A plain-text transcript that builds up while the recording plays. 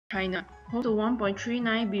China, home to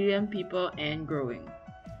 1.39 billion people and growing.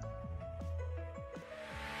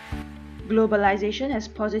 Globalization has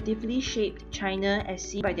positively shaped China as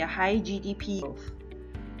seen by their high GDP growth.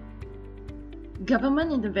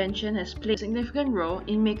 Government intervention has played a significant role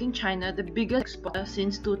in making China the biggest exporter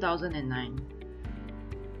since 2009.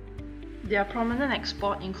 Their prominent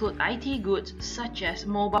exports include IT goods such as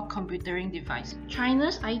mobile computing devices.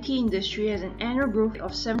 China's IT industry has an annual growth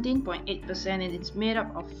of 17.8% and it's made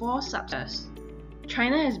up of 4 subsectors.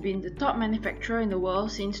 China has been the top manufacturer in the world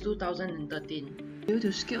since 2013 due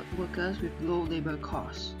to skilled workers with low labor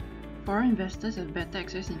costs. Foreign investors have better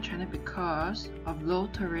access in China because of low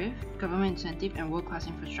tariff, government incentive and world-class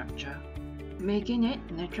infrastructure, making it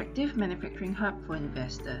an attractive manufacturing hub for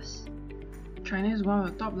investors. China is one of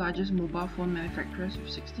the top largest mobile phone manufacturers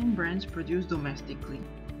with 16 brands produced domestically.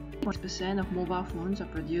 40% of mobile phones are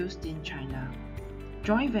produced in China.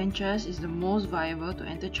 Joint ventures is the most viable to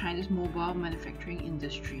enter China's mobile manufacturing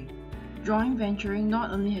industry. Joint venturing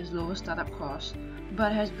not only has lower startup costs,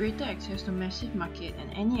 but has greater access to massive market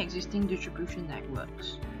and any existing distribution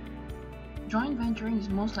networks. Joint venturing is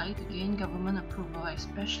most likely to gain government approval,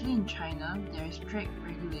 especially in China. There is strict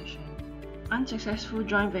regulation. Unsuccessful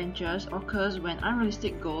joint ventures occurs when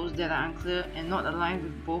unrealistic goals that are unclear and not aligned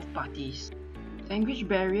with both parties. Language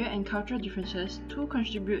barrier and cultural differences too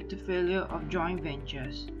contribute to failure of joint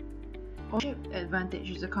ventures. Ownership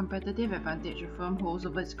advantage is a competitive advantage a firm holds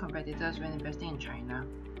over its competitors when investing in China.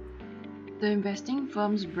 The investing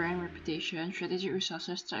firm's brand reputation, strategic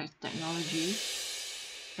resources such as technology,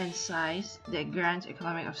 and size that grants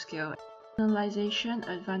economies of scale. Internationalization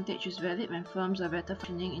advantage is valid when firms are better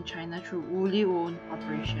functioning in China through wholly owned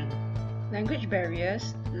operations. Language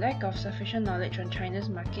barriers, lack of sufficient knowledge on China's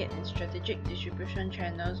market and strategic distribution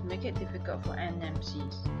channels make it difficult for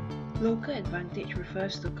NMCs. Local advantage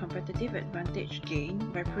refers to competitive advantage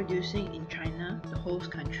gained by producing in China, the host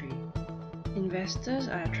country. Investors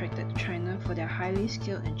are attracted to China for their highly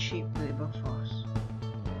skilled and cheap labor force.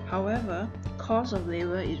 However, cost of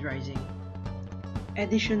labor is rising.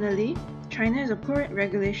 Additionally, China has a poor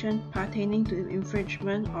regulation pertaining to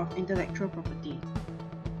infringement of intellectual property.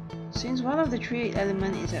 Since one of the 3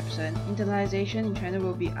 elements is absent, internationalization in China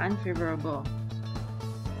will be unfavorable.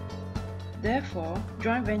 Therefore,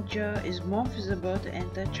 joint venture is more feasible to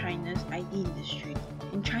enter China's IT industry.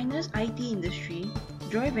 In China's IT industry,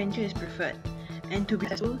 joint venture is preferred, and to be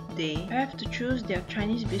successful, they have to choose their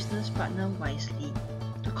Chinese business partner wisely,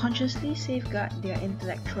 to consciously safeguard their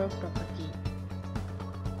intellectual property.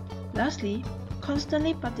 Lastly,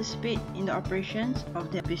 constantly participate in the operations of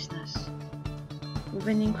their business. With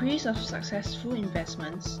an increase of successful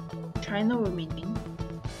investments, China will maintain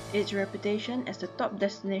its reputation as the top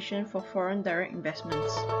destination for foreign direct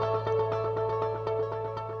investments.